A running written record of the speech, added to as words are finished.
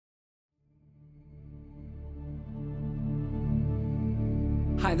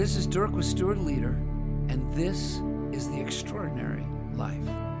Hi, this is Dirk with Steward Leader, and this is The Extraordinary Life.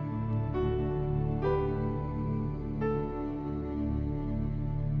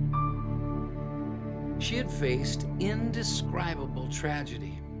 She had faced indescribable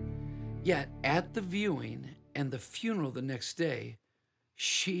tragedy, yet at the viewing and the funeral the next day,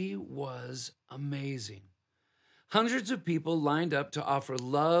 she was amazing. Hundreds of people lined up to offer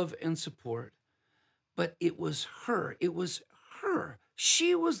love and support, but it was her.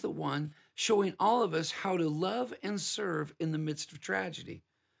 She was the one showing all of us how to love and serve in the midst of tragedy.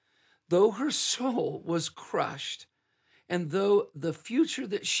 Though her soul was crushed, and though the future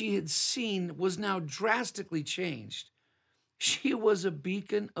that she had seen was now drastically changed, she was a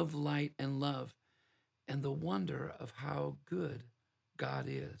beacon of light and love and the wonder of how good God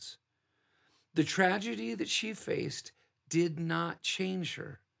is. The tragedy that she faced did not change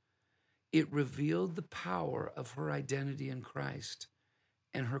her. It revealed the power of her identity in Christ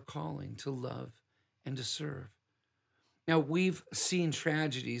and her calling to love and to serve. Now, we've seen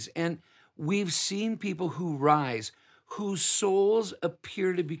tragedies, and we've seen people who rise, whose souls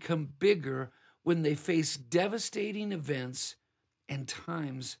appear to become bigger when they face devastating events and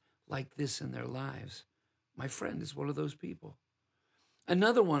times like this in their lives. My friend is one of those people.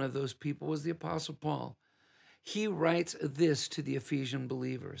 Another one of those people was the Apostle Paul. He writes this to the Ephesian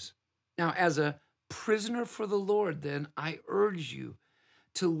believers. Now, as a prisoner for the Lord, then, I urge you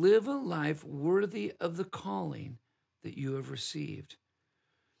to live a life worthy of the calling that you have received.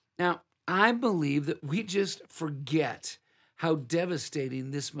 Now, I believe that we just forget how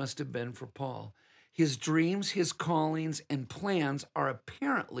devastating this must have been for Paul. His dreams, his callings, and plans are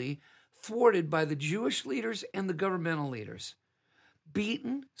apparently thwarted by the Jewish leaders and the governmental leaders.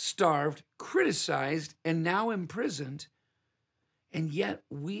 Beaten, starved, criticized, and now imprisoned, and yet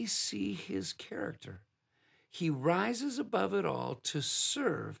we see his character. He rises above it all to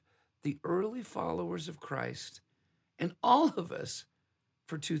serve the early followers of Christ and all of us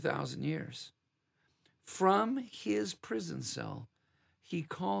for 2,000 years. From his prison cell, he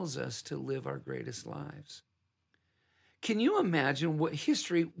calls us to live our greatest lives. Can you imagine what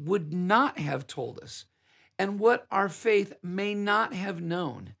history would not have told us and what our faith may not have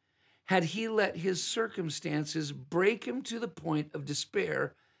known had he let his circumstances break him to the point of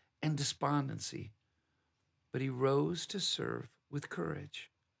despair and despondency? But he rose to serve with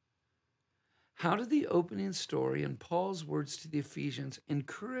courage. How did the opening story and Paul's words to the Ephesians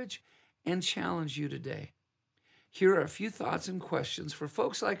encourage and challenge you today? Here are a few thoughts and questions for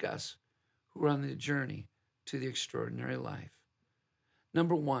folks like us who are on the journey to the extraordinary life.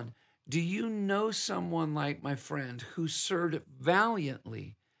 Number one, do you know someone like my friend who served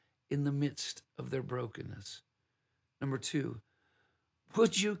valiantly in the midst of their brokenness? Number two,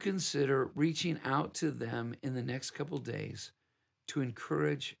 would you consider reaching out to them in the next couple days to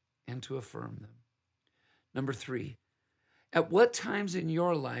encourage and to affirm them? Number three, at what times in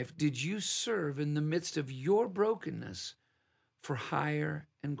your life did you serve in the midst of your brokenness for higher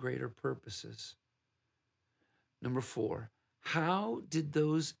and greater purposes? Number four, how did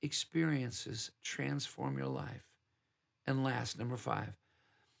those experiences transform your life? And last, number five,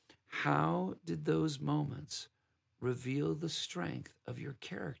 how did those moments reveal the strength of your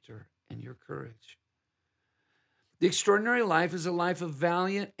character and your courage? The extraordinary life is a life of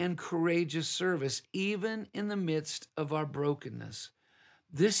valiant and courageous service, even in the midst of our brokenness.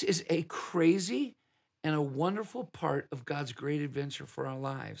 This is a crazy and a wonderful part of God's great adventure for our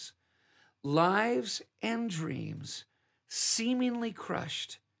lives. Lives and dreams seemingly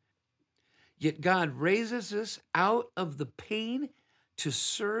crushed, yet God raises us out of the pain to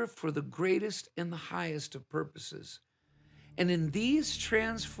serve for the greatest and the highest of purposes. And in these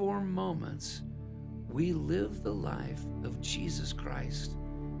transformed moments, we live the life of Jesus Christ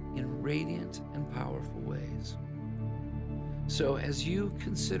in radiant and powerful ways. So as you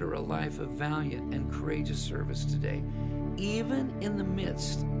consider a life of valiant and courageous service today, even in the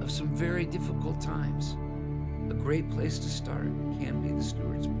midst of some very difficult times, a great place to start can be the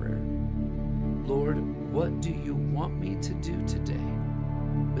Steward's Prayer. Lord, what do you want me to do today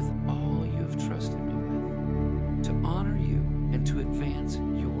with all you have trusted me with, to honor you and to advance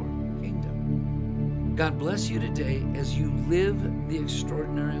your kingdom? God bless you today as you live the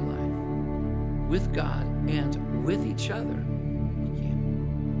extraordinary life with God and with each other